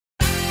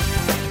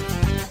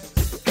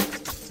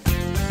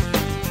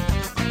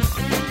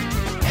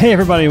Hey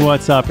everybody,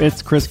 what's up?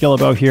 It's Chris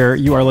Guillebeau here.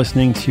 You are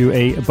listening to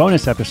a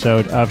bonus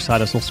episode of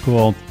Side Hustle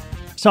School.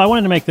 So I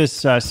wanted to make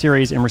this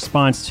series in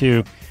response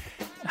to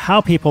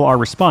how people are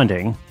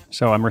responding.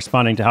 So I'm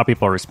responding to how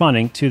people are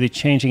responding to the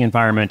changing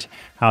environment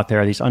out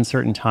there, these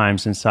uncertain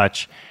times and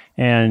such.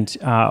 And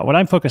what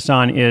I'm focused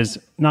on is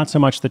not so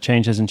much the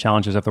changes and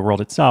challenges of the world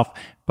itself,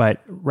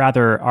 but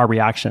rather our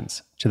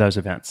reactions to those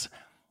events.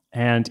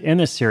 And in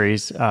this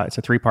series, it's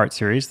a 3-part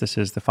series. This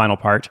is the final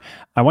part.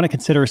 I want to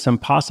consider some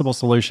possible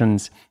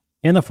solutions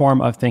in the form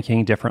of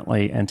thinking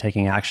differently and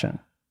taking action.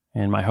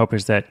 And my hope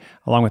is that,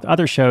 along with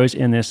other shows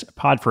in this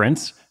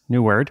podference,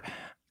 new word,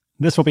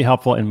 this will be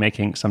helpful in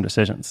making some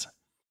decisions.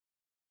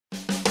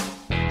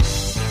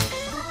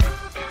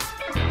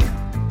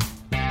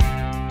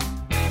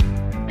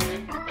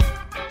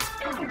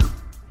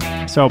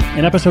 So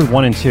in episode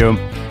 1 and 2,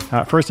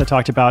 first I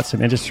talked about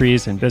some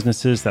industries and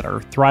businesses that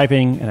are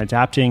thriving and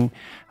adapting,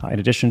 in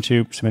addition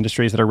to some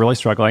industries that are really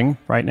struggling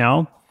right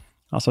now.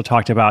 I also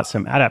talked about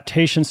some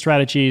adaptation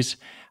strategies.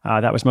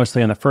 That was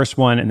mostly in the first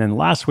one. And then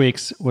last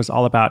week's was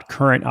all about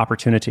current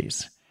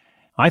opportunities.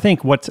 I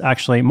think what's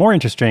actually more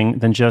interesting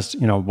than just,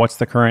 what's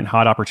the current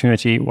hot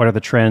opportunity? What are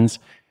the trends?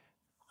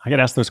 I get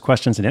asked those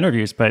questions in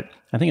interviews, but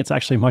I think it's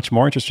actually much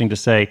more interesting to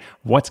say,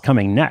 what's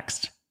coming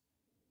next?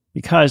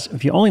 Because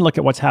if you only look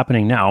at what's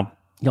happening now,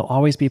 you'll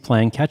always be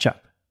playing catch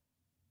up.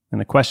 And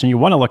the question you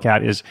want to look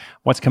at is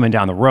what's coming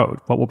down the road?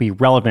 What will be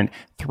relevant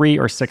 3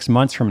 or 6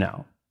 months from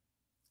now?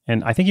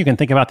 And I think you can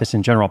think about this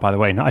in general, by the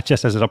way, not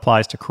just as it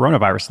applies to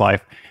coronavirus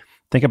life.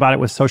 Think about it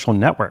with social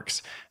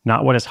networks,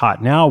 not what is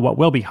hot now, what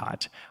will be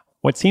hot.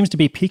 What seems to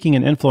be peaking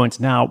in influence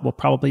now will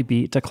probably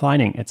be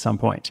declining at some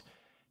point.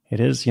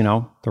 It is,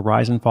 the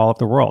rise and fall of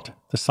the world,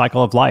 the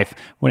cycle of life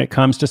when it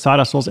comes to side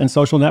hustles and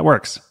social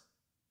networks.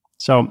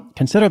 So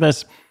consider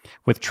this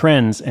with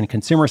trends and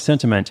consumer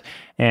sentiment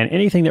and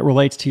anything that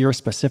relates to your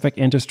specific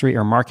industry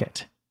or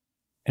market.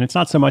 And it's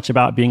not so much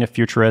about being a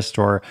futurist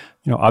or,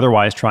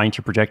 otherwise trying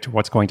to predict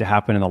what's going to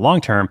happen in the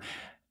long term.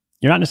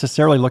 You're not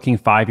necessarily looking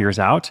 5 years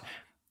out.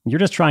 You're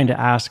just trying to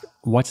ask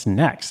what's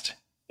next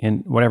in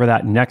whatever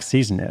that next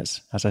season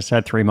is. As I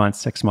said, 3 months,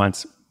 6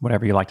 months,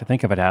 whatever you like to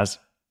think of it as.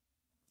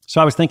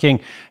 So I was thinking,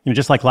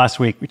 just like last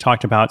week, we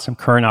talked about some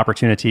current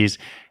opportunities.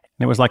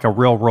 And it was like a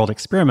real world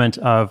experiment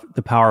of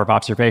the power of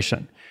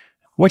observation,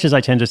 which, as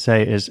I tend to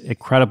say, is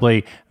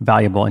incredibly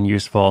valuable and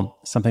useful,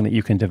 something that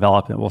you can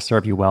develop that will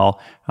serve you well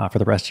for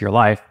the rest of your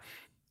life.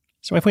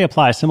 So if we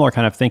apply a similar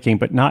kind of thinking,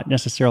 but not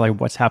necessarily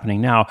what's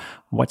happening now,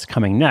 what's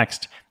coming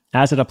next,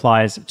 as it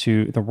applies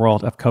to the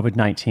world of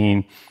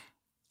COVID-19,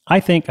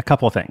 I think a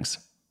couple of things,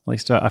 at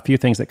least a few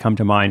things that come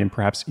to mind, and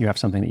perhaps you have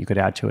something that you could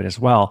add to it as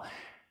well.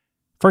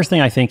 First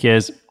thing I think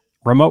is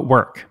remote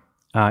work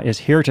is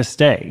here to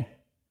stay.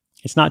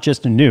 It's not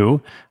just new.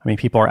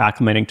 People are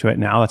acclimating to it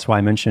now. That's why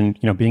I mentioned,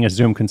 being a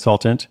Zoom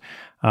consultant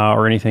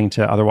or anything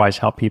to otherwise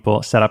help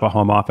people set up a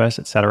home office,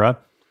 et cetera.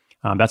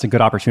 That's a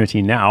good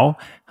opportunity now.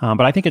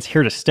 But I think it's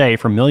here to stay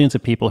for millions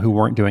of people who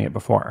weren't doing it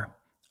before.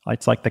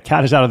 It's like the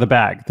cat is out of the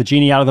bag, the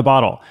genie out of the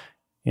bottle.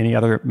 Any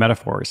other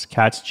metaphors?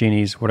 Cats,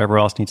 genies, whatever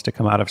else needs to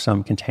come out of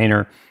some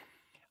container.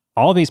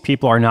 All these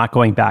people are not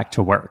going back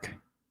to work.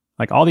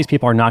 All these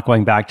people are not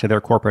going back to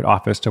their corporate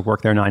office to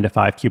work their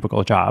 9-to-5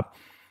 cubicle job.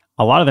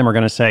 A lot of them are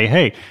going to say,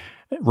 hey,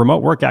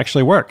 remote work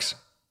actually works.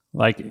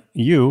 Like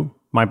you,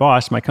 my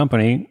boss, my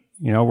company,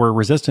 were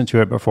resistant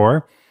to it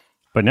before,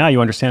 but now you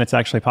understand it's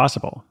actually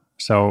possible.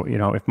 So,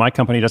 if my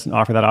company doesn't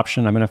offer that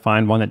option, I'm going to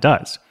find one that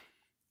does.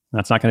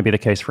 That's not going to be the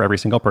case for every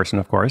single person,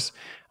 of course.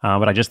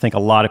 But I just think a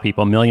lot of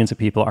people, millions of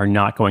people, are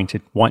not going to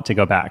want to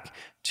go back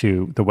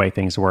to the way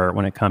things were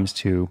when it comes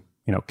to,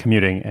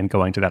 commuting and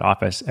going to that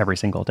office every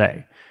single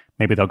day.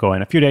 Maybe they'll go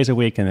in a few days a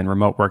week and then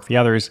remote work the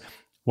others,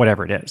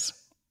 whatever it is.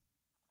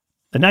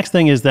 The next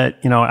thing is that,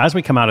 as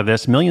we come out of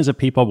this, millions of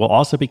people will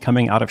also be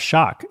coming out of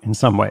shock in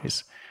some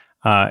ways.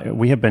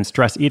 We have been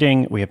stress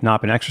eating. We have not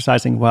been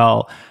exercising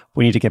well.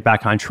 We need to get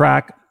back on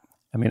track.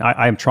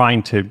 I'm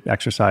trying to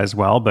exercise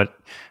well, but,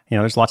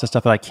 there's lots of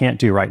stuff that I can't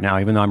do right now.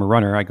 Even though I'm a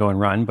runner, I go and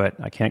run, but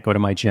I can't go to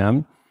my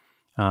gym.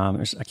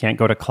 I can't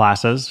go to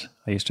classes.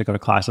 I used to go to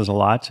classes a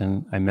lot,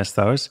 and I miss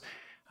those.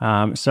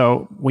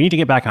 So we need to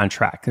get back on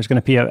track. There's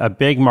going to be a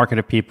big market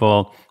of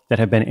people that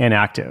have been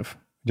inactive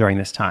during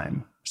this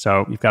time.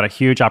 So you've got a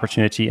huge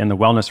opportunity in the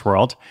wellness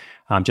world,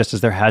 just as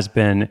there has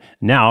been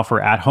now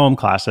for at-home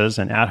classes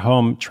and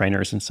at-home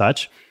trainers and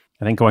such.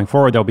 I think going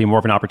forward, there'll be more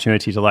of an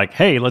opportunity to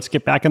hey, let's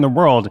get back in the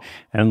world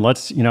and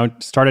let's,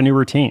 start a new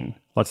routine.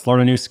 Let's learn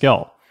a new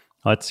skill.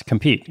 Let's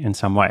compete in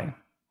some way.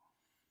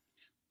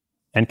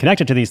 And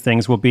connected to these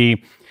things will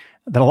be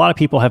that a lot of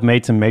people have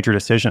made some major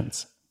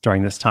decisions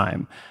during this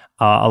time.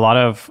 A lot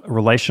of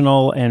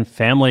relational and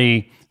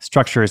family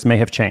structures may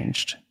have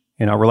changed.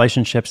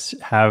 Relationships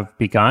have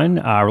begun,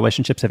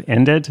 relationships have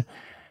ended,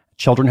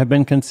 children have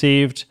been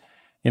conceived,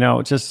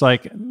 just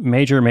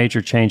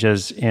major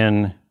changes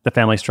in the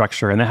family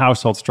structure and the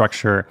household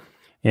structure,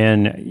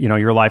 in,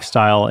 your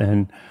lifestyle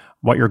and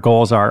what your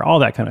goals are, all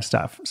that kind of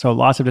stuff. So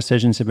lots of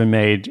decisions have been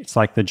made. It's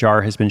like the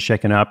jar has been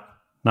shaken up,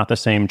 not the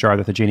same jar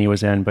that the genie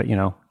was in, but,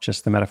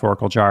 just the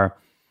metaphorical jar.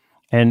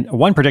 And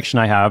one prediction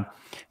I have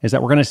is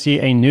that we're going to see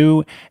a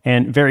new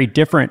and very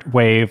different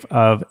wave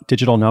of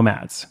digital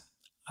nomads.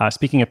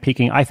 Speaking of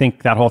peaking, I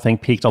think that whole thing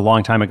peaked a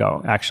long time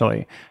ago,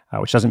 actually,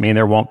 which doesn't mean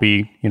there won't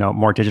be,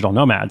 more digital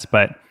nomads,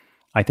 but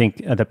I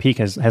think the peak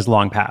has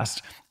long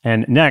passed.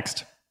 And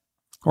next,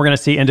 we're going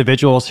to see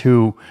individuals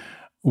who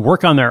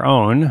work on their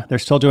own. They're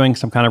still doing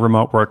some kind of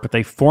remote work, but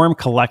they form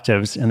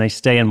collectives and they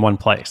stay in one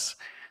place.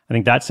 I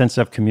think that sense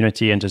of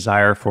community and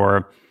desire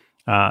for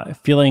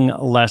feeling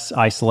less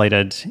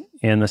isolated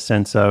in the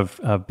sense of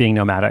being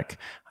nomadic.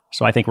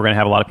 So I think we're going to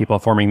have a lot of people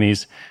forming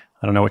these,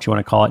 I don't know what you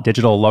want to call it,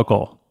 digital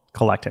local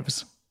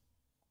collectives.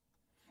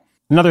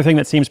 Another thing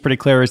that seems pretty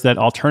clear is that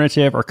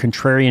alternative or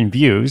contrarian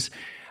views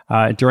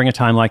during a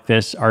time like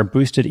this are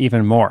boosted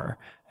even more,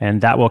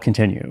 and that will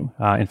continue.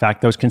 In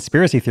fact, those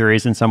conspiracy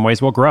theories in some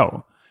ways will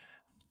grow.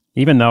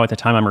 Even though at the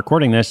time I'm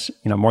recording this,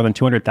 more than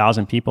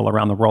 200,000 people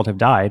around the world have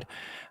died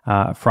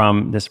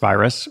from this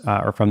virus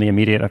or from the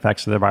immediate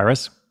effects of the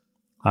virus,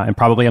 and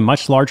probably a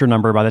much larger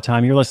number by the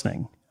time you're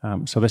listening.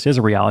 So this is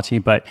a reality,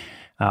 but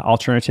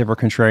alternative or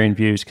contrarian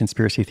views,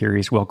 conspiracy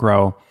theories will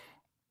grow,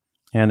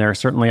 and there are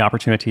certainly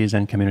opportunities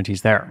and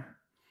communities there.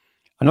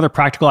 Another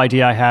practical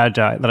idea I had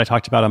that I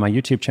talked about on my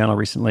YouTube channel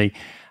recently,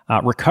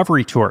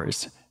 recovery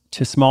tours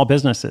to small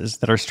businesses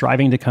that are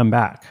striving to come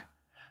back.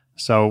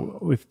 So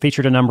we've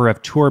featured a number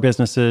of tour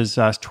businesses,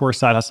 tour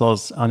side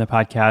hustles on the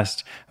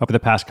podcast over the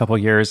past couple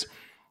of years.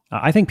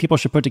 I think people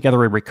should put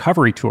together a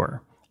recovery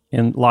tour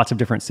in lots of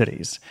different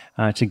cities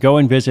to go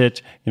and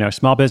visit,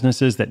 small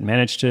businesses that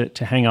managed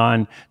to hang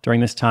on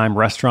during this time,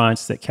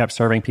 restaurants that kept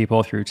serving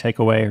people through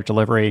takeaway or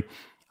delivery,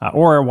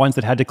 or ones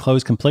that had to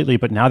close completely,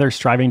 but now they're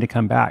striving to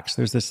come back. So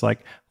there's this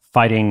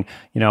fighting,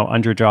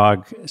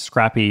 underdog,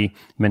 scrappy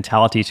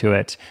mentality to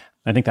it.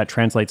 I think that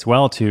translates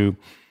well to,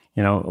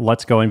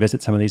 let's go and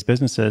visit some of these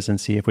businesses and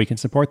see if we can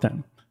support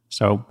them.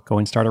 So go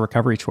and start a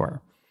recovery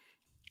tour.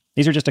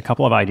 These are just a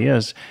couple of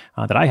ideas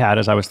that I had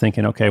as I was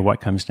thinking, okay,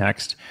 what comes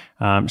next?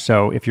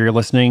 So if you're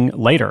listening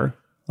later,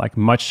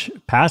 much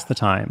past the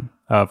time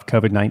of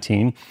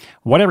COVID-19,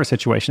 whatever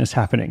situation is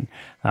happening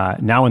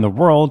now in the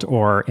world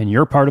or in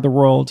your part of the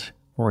world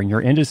or in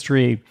your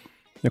industry,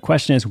 the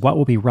question is what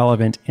will be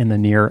relevant in the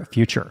near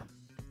future?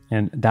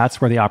 And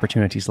that's where the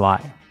opportunities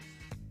lie.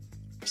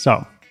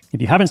 So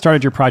if you haven't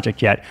started your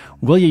project yet,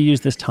 will you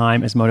use this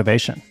time as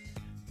motivation?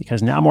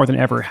 Because now more than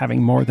ever,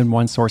 having more than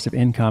one source of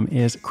income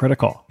is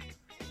critical.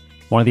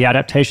 One of the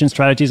adaptation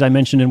strategies I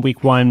mentioned in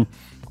week 1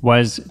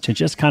 was to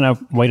just kind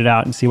of wait it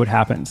out and see what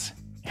happens.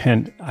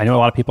 And I know a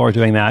lot of people are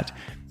doing that.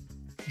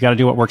 You got to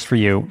do what works for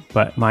you.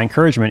 But my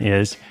encouragement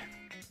is,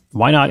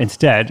 why not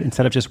instead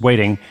of just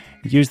waiting,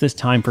 use this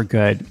time for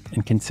good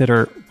and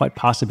consider what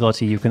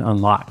possibility you can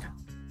unlock,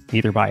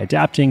 either by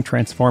adapting,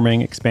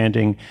 transforming,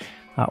 expanding,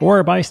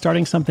 or by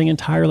starting something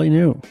entirely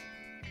new.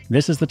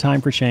 This is the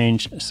time for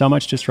change. So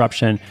much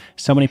disruption.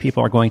 So many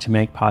people are going to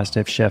make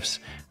positive shifts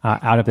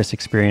out of this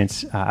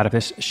experience, out of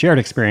this shared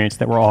experience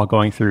that we're all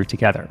going through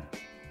together.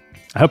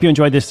 I hope you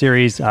enjoyed this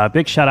series.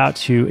 Big shout out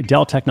to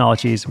Dell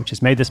Technologies, which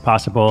has made this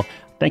possible.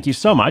 Thank you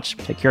so much.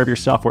 Take care of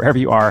yourself wherever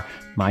you are.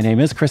 My name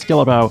is Chris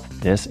Guillebeau.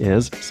 This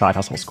is Side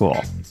Hustle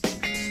School.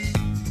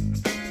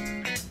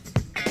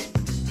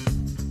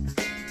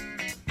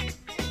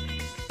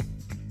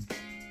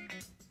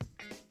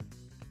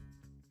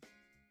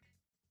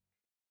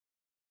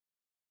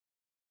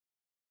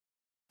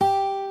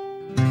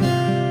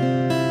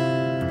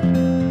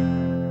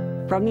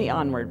 From the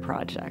Onward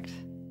Project.